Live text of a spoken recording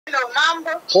Mambo.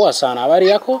 Poa sana, habari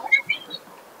yako?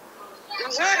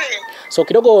 Nzuri. So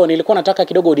kidogo nilikuwa nataka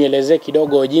kidogo unielezee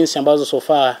kidogo jinsi ambazo so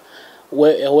far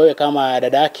wewe kama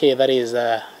dadake, that is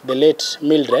the late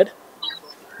Mildred.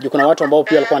 Kuna watu ambao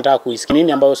pia walikuwa wanataka kuisikia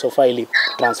nini ambayo so far ili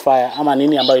transfer ama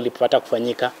nini ambayo ilipata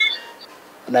kufanyika.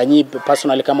 Na nyinyi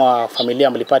personally kama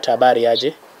familia mlipata habari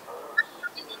aje?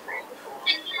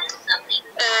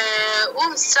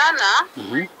 Msichana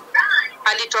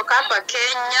alitoka hapa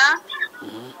Kenya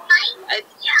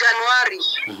Januari.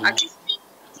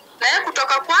 Na yeye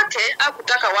kutoka kwake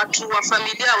hakutaka watu wa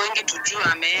familia wengi tujue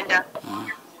ameenda.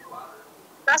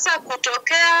 Sasa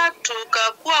kutokea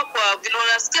tukakuwa kwa vile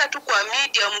unasikia tu kwa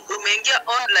media umeingia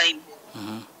online.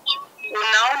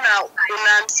 Unaona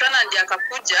kuna msichana ndiye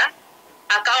akakuja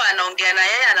akawa anaongea na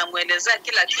yeye, anamuelezea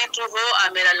kila kitu,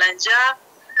 amelala njaa,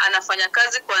 anafanya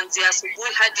kazi kuanzia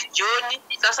asubuhi hadi jioni.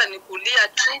 Sasa ni kulia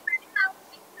tu.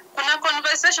 Kuna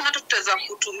conversation hata tutaweza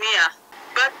kutumia.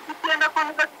 But tukienda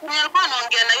conversation alikuwa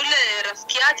anaongea na yule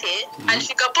rafiki yake,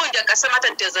 alifika point akasema hata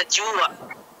nitaweza jiua.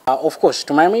 Of course,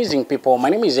 to my amazing people, my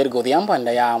name is Aliomba and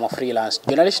I am a freelance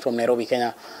journalist from Nairobi,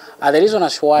 Kenya. The reason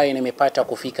as why nimepata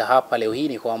kufika hapa leo hii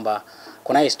ni kwamba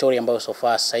kuna historia ambayo so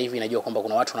far sasa hivi najua kwamba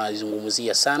kuna watu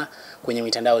wanazungumzia sana kwenye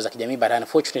mitandao za kijamii, but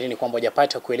unfortunately ni kwamba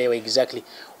hujapata kuelewa exactly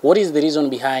what is the reason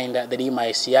behind the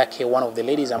demise yake one of the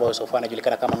ladies ambayo so far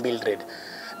anajulikana kama Mildred.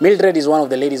 Mildred is one of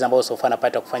the ladies ambayo so far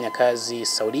anapata kufanya kazi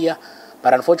Saudia,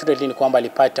 but unfortunately ni kwamba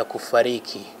alipata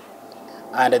kufariki.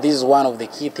 And this is one of the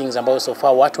key things ambayo so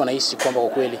far watu wanahisi kwamba kwa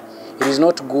kweli it is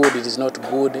not good, it is not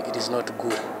good, it is not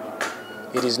good.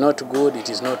 It is not good, it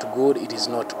is not good, it is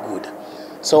not good.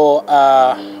 So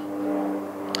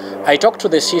I talked to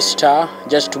the sister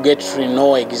just to get to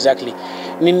know exactly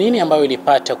ni nini ambayo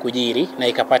ilipata kujiri na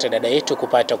ikapata dada yetu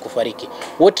kupata kufariki.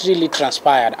 What really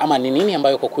transpired, ama ni nini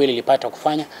ambayo kwa kweli ilipata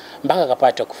kufanya mpaka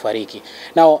akapata kufariki.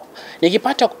 Now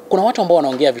nikipata kuna watu ambao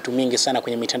wanaongea vitu mingi sana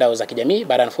kwenye mitandao za kijamii,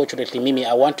 but unfortunately mimi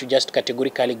I want to just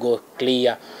categorically go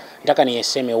clear. Nataka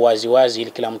nieseme wazi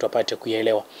ili kila mtu apate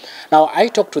kuielewa. Now I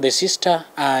talked to the sister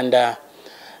and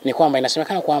ni kwamba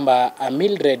inasemekana kwamba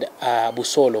Mildred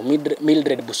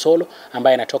Busolo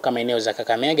ambaye anatoka maeneo za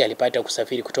Kakamega alipata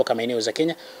kusafiri kutoka maeneo za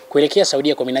Kenya kuelekea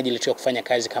Saudia kwa minajili tu ya kufanya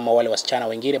kazi kama wale wasichana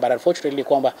wengine, but unfortunately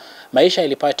kwamba maisha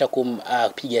ilipata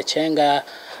kumpiga chenga,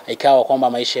 ikawa kwamba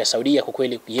maisha ya Saudia kwa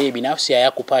kweli yeye binafsi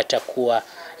hayakupata kuwa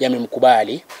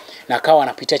yamemkubali na akawa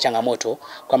anapitia changamoto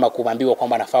kama kuambiwa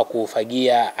kwamba anafaa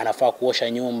kufagia, anafaa kuosha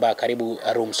nyumba karibu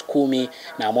rooms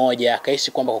 11,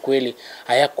 akahisi kwamba kwa kweli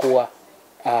hayakuwa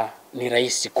ni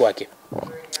rahisi kwake.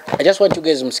 I just want you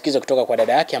guys msikize kutoka kwa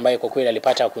dada yake ambaye kwa kweli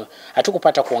alipata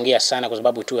hatukupata kuongea sana kwa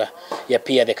sababu tu ya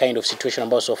pia the kind of situation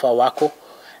ambayo so far wako,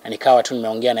 na nikawa tu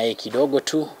nimeongea na yeye kidogo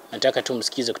tu. Nataka tu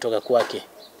msikize kutoka kwake.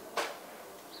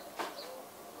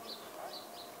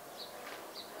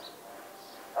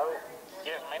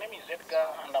 Yes, my name is Edgar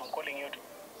and I'm calling you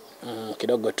to...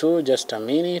 Kidogo tu, just a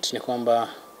minute. Ni kwamba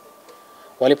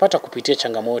walipata kupitia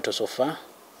changamoto so far.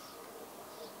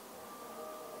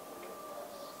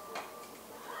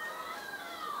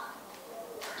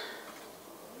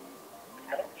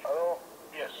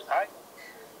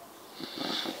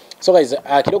 So guys,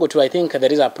 kidogo tu I think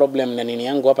there is a problem na nini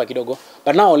yangu hapa kidogo.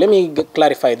 But now let me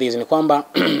clarify this. Ni kwamba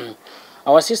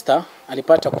our sister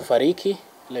alipata kufariki.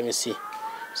 Let me see.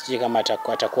 Sijui kama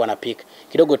atakuwa na pick.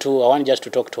 Kidogo tu I want just to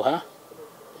talk to her.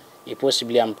 If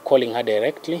possibly I'm calling her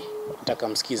directly. Nataka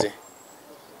msikize.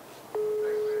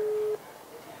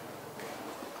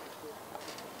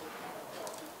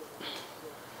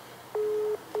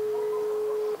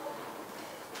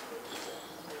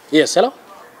 Yes, hello?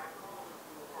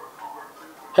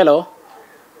 Hello.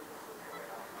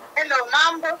 Hello,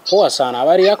 mambo. Poa sana,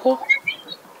 habari yako?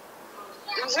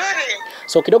 Nzuri.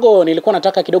 So kidogo nilikuwa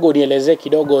nataka kidogo unielezee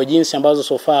kidogo jinsi ambazo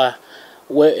so far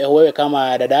wewe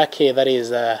kama dadake, that is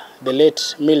the late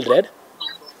Mildred.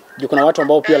 Kuna watu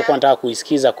ambao pia walikuwa wanataka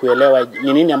kuisikiza kuelewa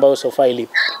ni nini ambayo so far ili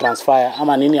transfer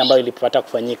ama nini ambayo ilipata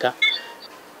kufanyika.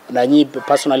 Na nyinyi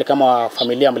personally kama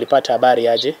familia mlipata habari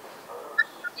aje?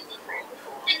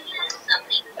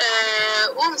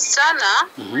 Msichana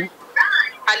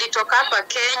alitoka hapa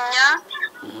Kenya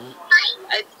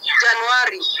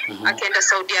Januari akaenda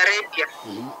Saudi Arabia.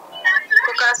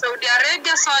 Kukaa Saudi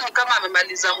Arabia sawa ni kama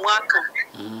amemaliza mwaka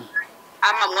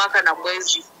ama mwaka na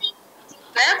mwezi.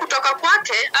 Na yeye kutoka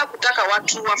kwake hakutaka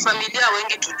watu wa familia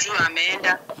wengi tujue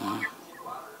ameenda.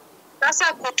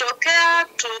 Sasa kutokea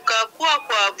tukakuwa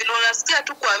kwa vile unasikia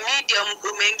tu kwa media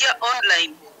umeingia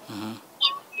online.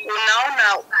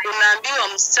 Unaona unaambiwa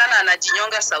msichana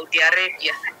anajinyonga Saudi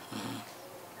Arabia.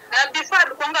 Na before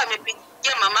alikuwa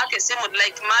amepigia mamake simu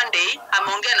like Monday,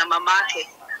 ameongea na mamake.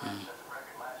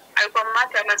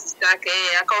 mamake ama sister yake,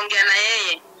 akaongea na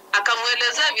yeye,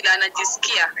 akamuelezea vile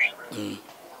anajisikia.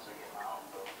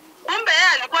 Kumbe yeye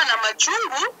alikuwa na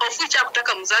machungu, oficha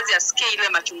kutaka mzazi asikie ile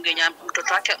machungu ya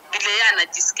mtoto wake, vile yeye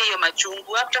anajisikia hiyo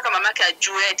machungu, hakutaka mamake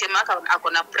ajue eti mamake ako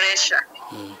na pressure.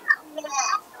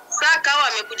 Sasa kawa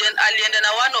amekuja, alienda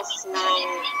na one of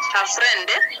her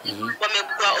friend,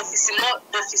 wamekuwa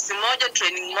ofisi moja,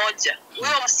 training moja.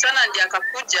 Huyo msichana ndiye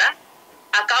akakuja,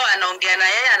 akawa anaongea na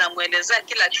yeye, anamuelezea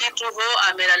kila kitu.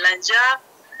 Amelala njaa,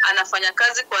 anafanya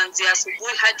kazi kuanzia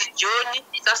asubuhi hadi jioni,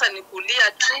 sasa ni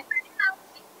kulia tu.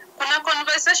 Kuna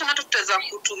conversation hata tutaweza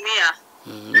kutumia.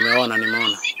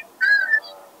 Nimeona.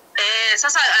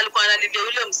 Sasa alikuwa analilia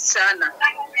yule msichana.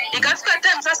 Ikafika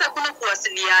time sasa kuna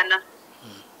kuwasiliana.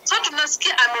 So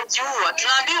tunasikia amejiua,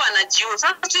 tunaambiwa anajiua.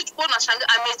 Sasa sisi tuko na shanga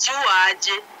amejiua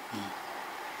aje?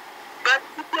 But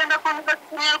tukienda kwa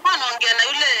alikuwa anaongea na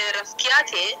yule rafiki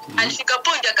yake, alifika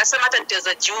point akasema hata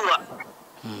nitaweza jiua.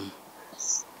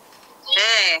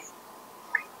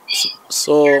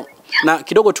 So na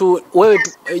kidogo tu wewe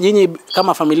nyinyi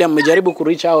kama familia mmejaribu ku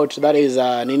reach out, that is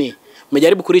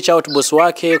mmejaribu ku reach out boss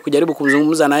wake, kujaribu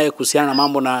kuzungumza naye kuhusiana na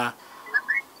mambo na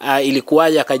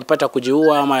ilikuwaje akajipata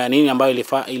kujiua ama nini ambayo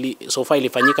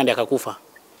ilifanyika ndiye akakufa?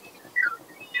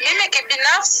 Mimi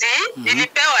kibinafsi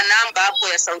nilipewa namba hapo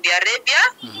ya Saudi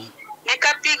Arabia.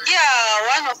 Nikapigia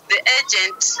one of the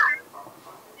agent,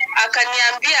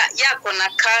 akaniambia yako na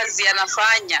kazi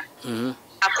anafanya.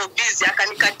 Ako busy,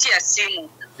 akanikatia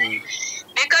simu.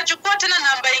 Nikachukua tena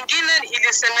namba nyingine,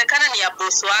 ilisemekana ni ya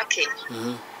boss wake.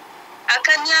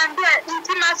 Akaniambia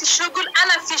intima fi shughul,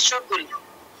 ana fi shughul.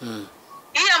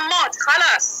 Hiya mod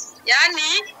khalas,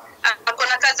 yani ako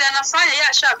na kazi anafanya, yeye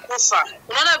ashakufa.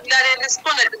 Unaona bila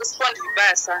respond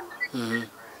vibaya sana.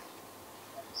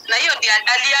 Na hiyo ndiye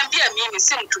aliambia mimi,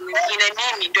 si mtu mwingine,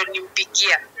 mimi ndio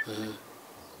nimpigia.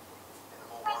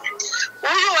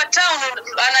 Huyu wa town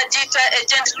anajiita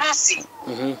Agent Lucy.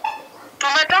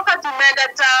 Tumetoka tumeenda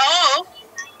Tao,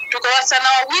 tuko wasana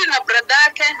wawili na brother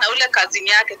yake na ule kazini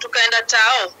yake, tukaenda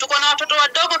Tao. Tuko na watoto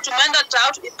wadogo, tumeenda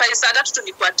Tao, paisa tatu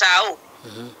tulikuwa Tao.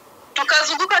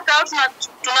 Tukazunguka Tao,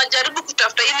 tunajaribu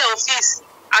kutafuta ile ofisi,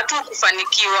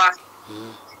 hatukufanikiwa.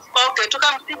 Okay,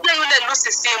 tukampigia yule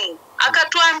Lucy simu,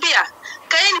 akatuambia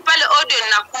kaeni pale audio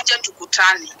nakuja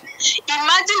tukutane.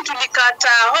 Imagine tulikaa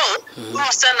Tao,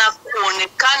 sana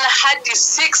kuonekana hadi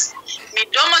 6,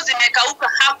 midomo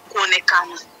zimekauka,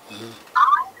 hakuonekana.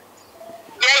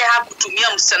 Yeye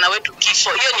hakutumia msichana wetu kifo,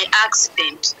 hiyo ni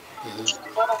accident.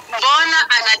 Mbona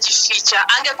anajificha?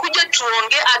 Angekuja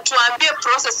tuongee, atuambie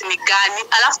process ni gani,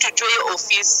 alafu tujue hiyo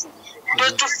ofisi.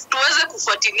 Tuweze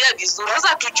kufuatilia vizuri.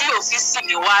 Sasa tujue ofisi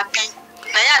ni wapi,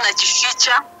 na yeye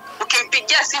anajificha.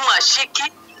 Ukimpigia simu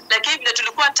ashiki, lakini vile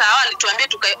tulikuwa Tao alituambia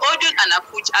tukae audio,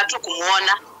 anakuja,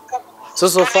 hatukumuona.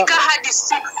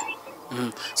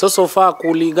 So far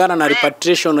kulingana na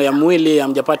repatriation ya mwili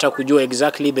hamjapata kujua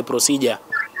exactly the procedure.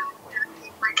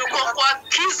 Tuko kwa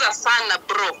kiza sana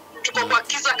bro. Tuko kwa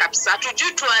kiza kabisa.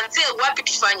 Tujui tuanzie wapi,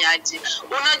 tufanyaje.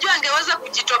 Unajua angeweza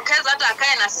kujitokeza hata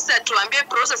akae na sisi atuambie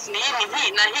process ni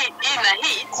hii na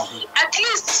hii. At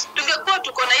least tungekuwa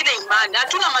tuko na ile imani.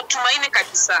 Hatuna matumaini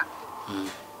kabisa.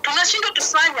 Tunashindwa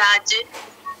tufanye aje.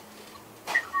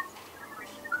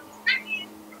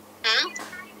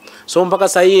 So mpaka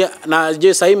sasa na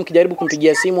je sasa mkijaribu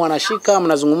kumpigia simu anashika,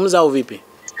 mnazungumza au vipi?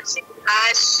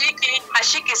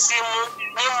 Ashiki simu,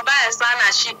 ni mbaya sana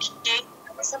ashiki.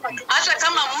 Hata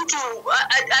kama mtu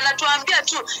anatuambia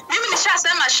tu mimi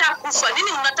nishasema shakufa,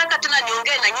 nini unataka tena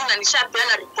niongee na nyinyi na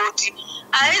nishapeana ripoti.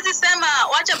 Hawezi sema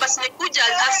wacha basi nikuja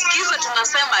asikize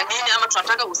tunasema nini ama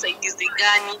tunataka usaidizi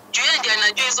gani. Juu yeye ndiye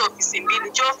anajua hizo ofisi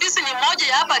mbili. Jo, ofisi ni moja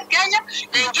ya hapa Kenya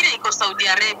na nyingine iko Saudi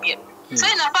Arabia. So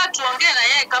inafaa tuongee na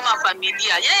yeye kama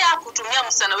familia. Yeye hakutumia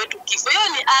msichana wetu kifo. Hiyo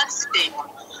ni accident.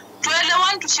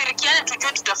 Tuelewane, tushirikiane,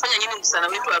 tujue tutafanya nini msichana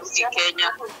wetu arudi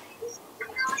Kenya.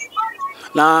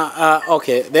 Na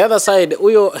okay, the other side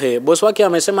huyo boss wake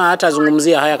amesema hata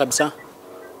zungumzia haya kabisa.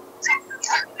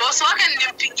 Boss wake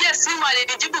nilimpigia simu,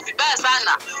 alinijibu vibaya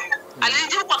sana.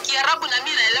 Alinijibu kwa Kiarabu na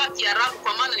mimi naelewa Kiarabu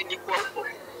kwa maana nilikuwa huko.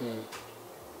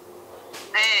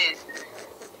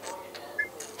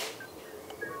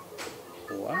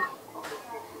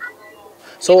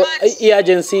 So hii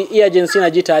agency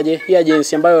inajiitaje? Hii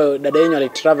agency ambayo dada yenu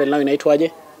alitravel nayo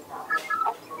inaitwaje?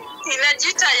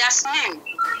 Inajiita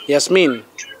Yasmin.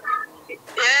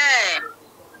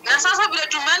 Na sasa vile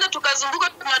tumeenda tukazunguka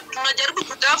tunajaribu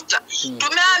kutafuta.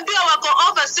 Tumeambiwa wako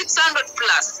over 600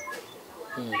 plus.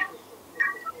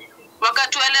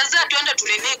 wakatuelezea tuende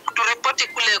turipoti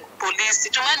kule polisi.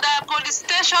 Tumeenda police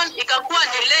station, ikakuwa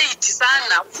ni late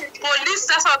sana. Polisi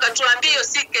sasa wakatuambia hiyo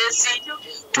si kesi.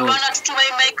 Tukaona tutuma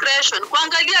immigration.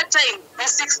 Kuangalia time ni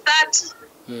 6:30.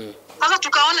 Sasa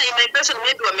tukaona immigration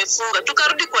maybe wamefunga.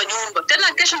 Tukarudi kwa nyumba.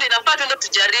 Tena kesho ndio inafaa tuende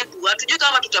tujaribu. Hatujui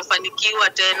kama tutafanikiwa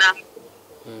tena.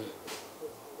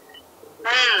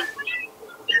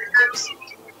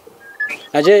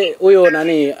 Aje huyo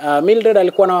nani Mildred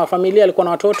alikuwa na familia, alikuwa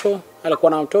na watoto,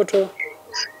 alikuwa na mtoto?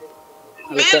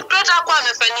 Mildred hakuwa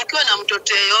amefanikiwa na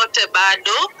mtoto yeyote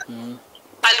bado.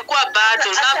 Alikuwa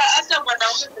bado hata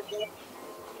mwanaume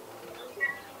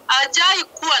ajai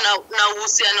kuwa na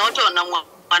uhusiano wote na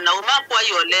mwanaume kwa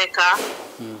yoleka.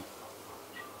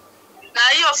 Na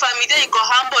hiyo familia iko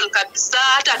humble kabisa,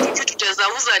 hata tujui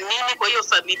tutaweza nini kwa hiyo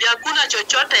familia, hakuna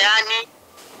chochote yani.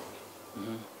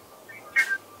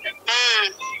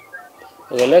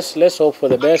 Okay, let's hope for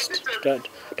the best.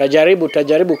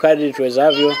 Tajaribu kadri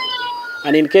tuwezavyo.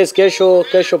 And in case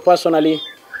kesho personally,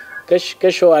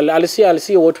 kesho I'll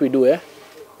see what we do, eh?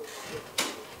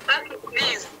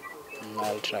 Please.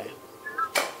 I'll try.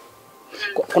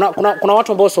 Kuna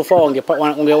watu ambao so far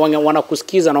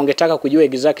wanakusikiza na wangetaka kujua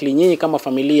exactly nyinyi kama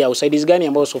familia usaidizi gani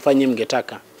ambao so far nyinyi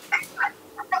mngetaka.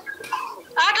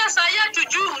 Hata sasa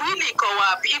tujui mwili iko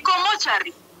wapi, iko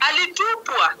mochari,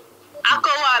 alitupwa, ako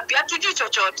wapi, hatujui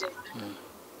chochote.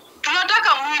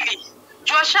 Tunataka mwili,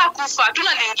 Joshua kufa,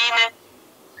 hatuna lingine.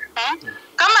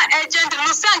 Kama agent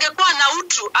Lucy angekuwa na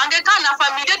utu, angekaa na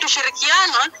familia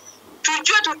tushirikiana,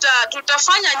 tujue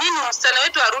tutafanya nini msichana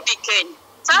wetu arudi Kenya.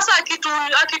 Sasa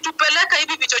akitupeleka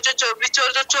hivi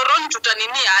vichochoroni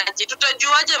tutanini aje?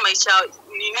 Tutajuaje maisha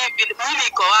nini mwili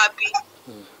iko wapi?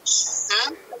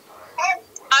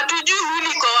 Hatujui mwili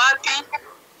iko wapi.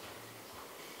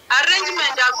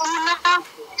 Arrangement hakuna.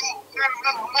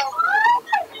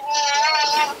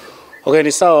 Okay,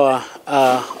 ni sawa.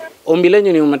 Ombi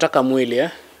lenyu ni mnataka mwili, eh?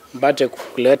 Mpate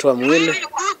kuletwa mwili.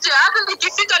 Kuja hata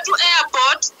nikifika tu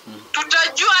airport,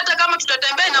 tutajua hata kama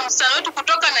tutatembea na msana wetu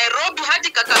kutoka Nairobi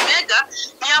hadi Kakamega,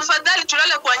 ni afadhali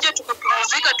tulale kwa nje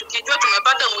tukipumzika tukijua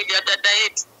tumepata mwili ya dada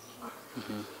yetu.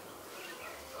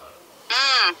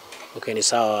 Okay, ni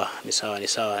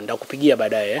sawa. Ndakupigia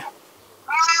baadaye, eh?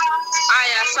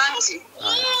 Aya, asante.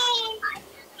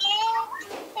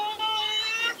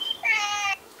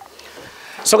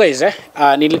 So guys,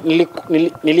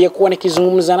 niliyekuwa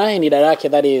nikizungumza naye ni dada yake,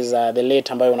 that is the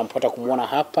late ambayo unampata kumuona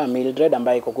hapa, Mildred,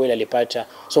 ambaye kwa kweli alipata,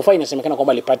 so far inasemekana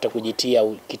kwamba alipata kujitia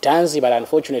kitanzi, but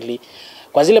unfortunately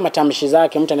kwa zile matamshi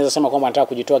zake mtu anaweza sema kwamba anataka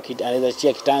kujitoa, anaweza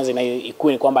kujitia kitanzi na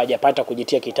ikuwe ni kwamba hajapata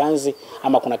kujitia kitanzi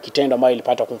ama kuna kitendo ambayo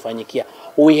ilipata kumfanyikia.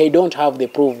 We don't have the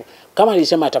proof. Kama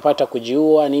alisema atapata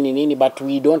kujiua nini, but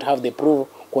we don't have the proof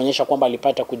kuonyesha kwamba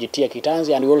alipata kujitia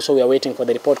kitanzi, and we are waiting for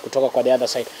the report kutoka kwa the other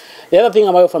side. The other thing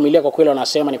ambayo familia kwa kweli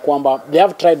wanasema ni kwamba they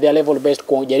have tried their level best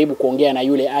kujaribu kuongea na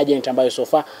yule agent ambayo so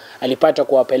far alipata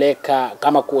kuwapeleka,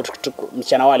 kama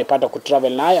msichana wao alipata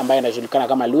kutravel naye ambaye anajulikana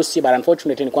kama Lucy, but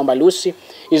unfortunately ni kwamba Lucy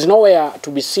is nowhere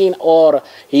to be seen, or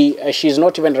she is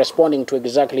not even responding to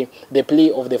exactly the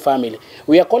plea of the family.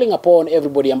 We are calling upon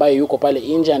everybody ambaye yuko pale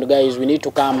nje, and guys, we need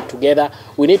to come together,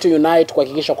 we need to unite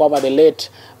kuhakikisha kwamba the late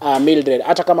Mildred,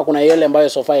 hata kama kuna yale ambayo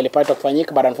so far ilipata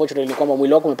kufanyika, but unfortunately ni kwamba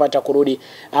mwili wake umepata kurudi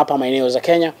hapa maeneo za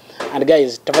Kenya. And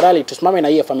guys, tafadhali tusimame na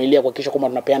hii familia kuhakikisha kwamba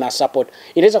tunapeana support.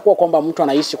 Inaweza kuwa kwamba mtu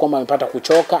anahisi kwamba amepata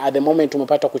kuchoka, at the moment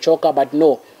umepata kuchoka, but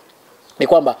no, ni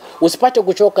kwamba usipate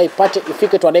kuchoka,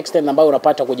 ifike to an extent ambayo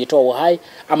unapata kujitoa uhai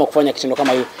ama kufanya kitendo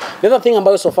kama hiyo. The other thing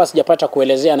ambayo so far sijapata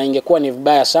kuelezea na ingekuwa ni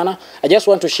vibaya sana, I just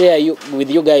want to share with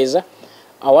you guys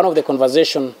one of the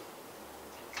conversation.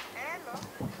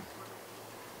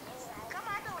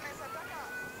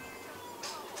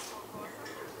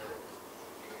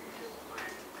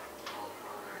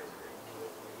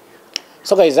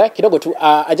 So guys, kidogo tu,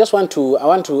 I want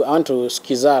to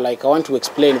skiza, like I want to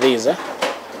explain this.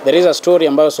 There is a story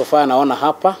ambayo so far naona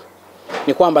hapa.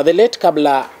 Ni kwamba the late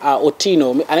kabla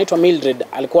Otino, anaitwa Mildred,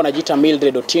 alikuwa anajiita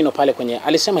Mildred Otino pale kwenye,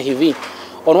 alisema hivi,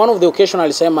 on one of the occasion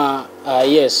alisema,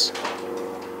 yes.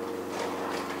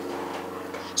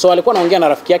 So alikuwa anaongea na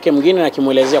rafiki yake mwingine na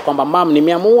akimuelezea kwamba mam,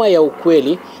 nimeamua ya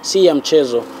ukweli, si ya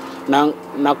mchezo.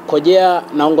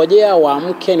 Naongojea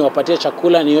waamke niwapatie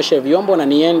chakula, nioshe vyombo na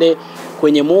niende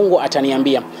kwenye Mungu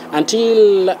ataniambia.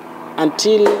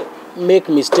 Until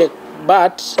make mistake,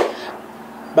 but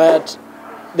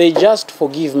they just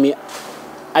forgive me.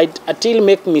 Until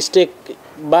make mistake,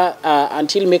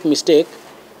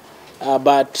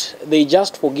 but they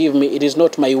just forgive me. It is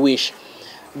not my wish.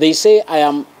 They say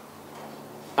I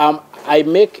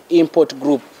make import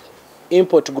group,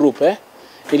 eh?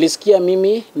 Nilisikia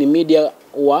mimi ni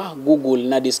wa Google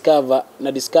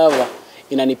na discover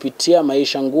inanipitia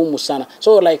maisha ngumu sana.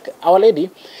 So like our lady,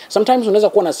 sometimes unaweza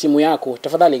kuwa na simu yako,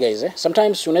 tafadhali guys,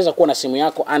 sometimes unaweza kuwa na simu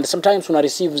yako and sometimes una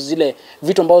receive zile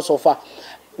vitu ambazo so far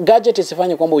gadget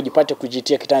isifanye kwamba ujipate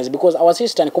kujitia kitanzi, because our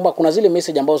sister ni kwamba kuna zile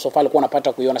message ambazo so far alikuwa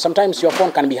unapata kuiona. Sometimes your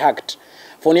phone can be hacked.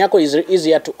 Phone yako is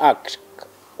easier to hack.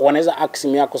 Wanaweza hack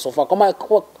simu yako so far.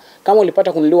 Kama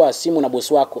ulipata kununuliwa simu na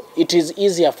boss wako, it is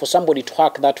easier for somebody to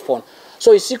hack that phone.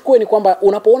 So isikuwe ni kwamba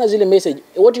unapoona zile message,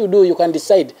 what you do, you can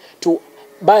decide to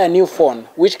buy a new phone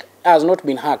which has not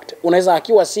been hacked. Unaweza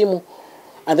hakiwa simu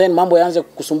and then mambo yaanze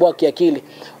kukusumbua kiakili.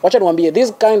 Wacha niwaambie,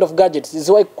 this kind of gadgets is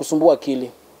why kusumbua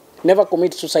akili. Never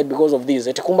commit suicide because of this.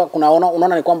 Etikumba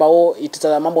unaona ni kwamba it's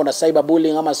mambo na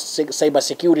cyberbullying ama cyber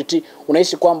security,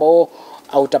 unaishi kwamba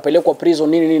utapelekwa prison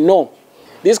nini. No.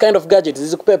 This kind of gadgets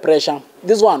zikupe pressure.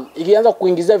 This one ikianza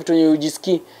kuingizia vitu nye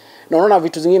ujisikii na unaona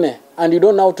vitu zingine and you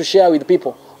don't know how to share with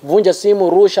people, vunja simu,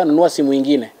 rusha, nunua simu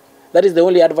nyingine. That is the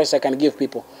only advice I can give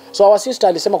people. So our sister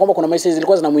alisema kwamba kuna messages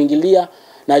zilikuwa zinamuingilia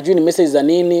na ajui ni message za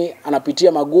nini,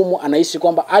 anapitia magumu, anaishi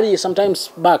kwamba hadi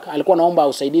sometimes back alikuwa naomba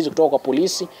usaidizi kutoka kwa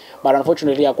polisi, but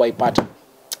unfortunately hakuipata.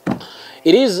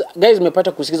 It is guys,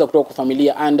 nimepata kusikiza kutoka kwa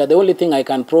familia and the only thing I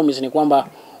can promise ni kwamba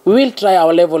we will try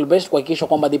our level best kuhakikisha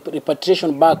kwamba the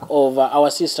repatriation back of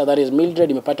our sister, that is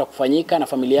Mildred, imepata kufanyika na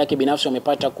familia yake binafsi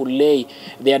wamepata kulay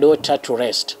their daughter to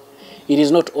rest. It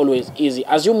is not always easy.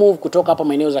 As you move kutoka hapa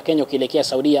maeneo za Kenya ukielekea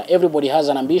Saudia, everybody has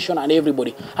an ambition and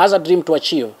everybody has a dream to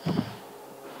achieve.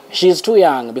 She is too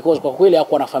young because kwa kweli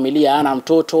hakuwa na familia, ana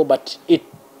mtoto, but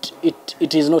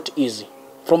it is not easy.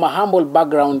 From a humble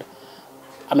background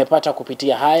amepata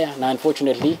kupitia haya na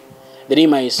unfortunately the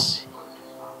demise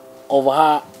of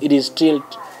her, it is still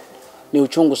ni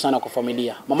uchungu sana kwa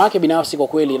familia. Mamake binafsi kwa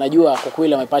kweli najua kwa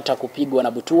kweli amepata kupigwa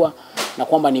na butua na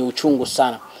kwamba ni uchungu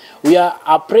sana. We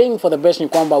are praying for the best, ni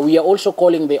kwamba we are also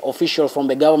calling the officials from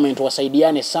the government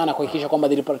wasaidiane sana kuhakikisha kwamba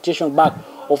the repatriation back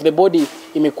of the body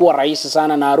imekuwa rahisi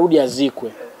sana na arudi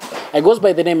azikwe. I goes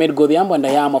by the name Mildred and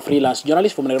I am a freelance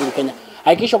journalist from Nairobi, Kenya.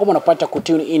 Hakikisha kwamba unapata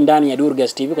kutune in ndani ya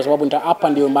Durgas TV kwa sababu hapa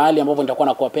ndio mahali ambapo nitakuwa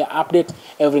nakuwapea update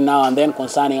every now and then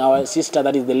concerning our sister,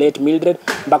 that is the late Mildred,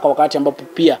 mpaka wakati ambapo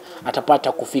pia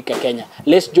atapata kufika Kenya.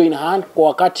 Let's join hand kwa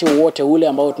wakati wote ule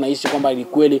ambao tunahisi kwamba ni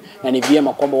kweli na ni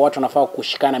vyema kwamba watu wanafaa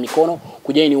kushikana mikono,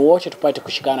 kujeni wote tupate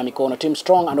kushikana mikono. Team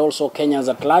Strong and also Kenyans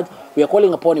at large, we are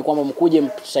calling upon kwamba mkuje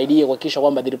mtusaidie kuhakikisha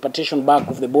kwamba the repatriation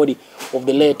back of the body of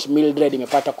the late Mildred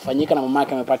imepata kufanyika na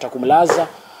mamake amepata kumlaza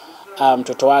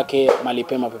mtoto wake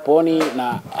malipema peponi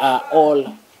na all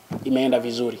imeenda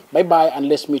vizuri. Bye bye and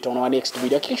let's meet on our next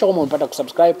video. Hakikisha kwamba unapata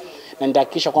kusubscribe na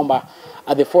nitahakikisha kwamba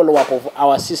the follow up of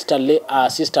our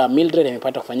sister Mildred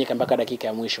imepata kufanyika mpaka dakika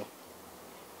ya mwisho.